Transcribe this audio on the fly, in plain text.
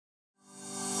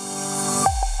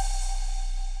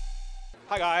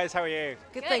Hi guys, how are you?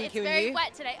 Good, thank It's you. very and you?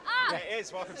 wet today. Ah! Yeah, it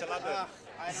is. Welcome to London.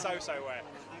 So wet.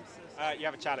 You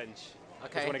have a challenge.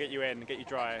 Okay. Just want to get you in, get you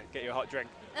dry, get you a hot drink.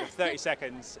 You have 30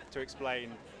 seconds to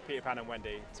explain Peter Pan and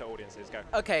Wendy to audiences. Go.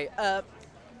 Okay.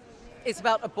 It's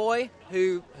about a boy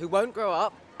who won't grow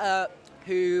up,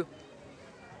 who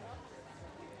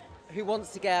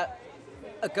wants to get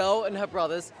a girl and her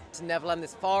brothers to Neverland,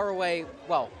 this far away,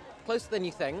 well, closer than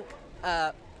you think,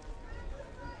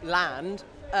 land,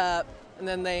 and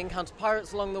then they encounter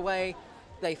pirates along the way,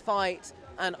 they fight,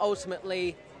 and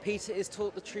ultimately Peter is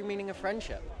taught the true meaning of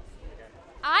friendship.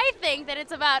 I think that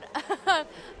it's about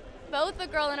both a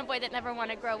girl and a boy that never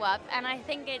want to grow up, and I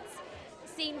think it's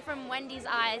seen from Wendy's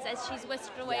eyes as she's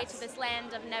whisked away to this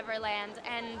land of Neverland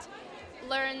and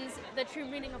learns the true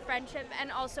meaning of friendship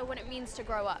and also what it means to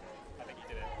grow up. I think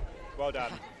you did it. Well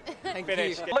done. Thank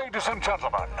Finished. you. Ladies and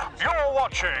gentlemen, you're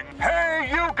watching Hey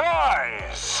You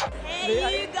Guys!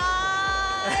 Hey, you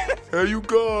guys! Hey, you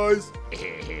guys!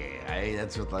 Hey,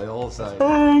 that's what they all say.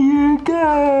 Hey, you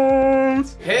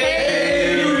guys!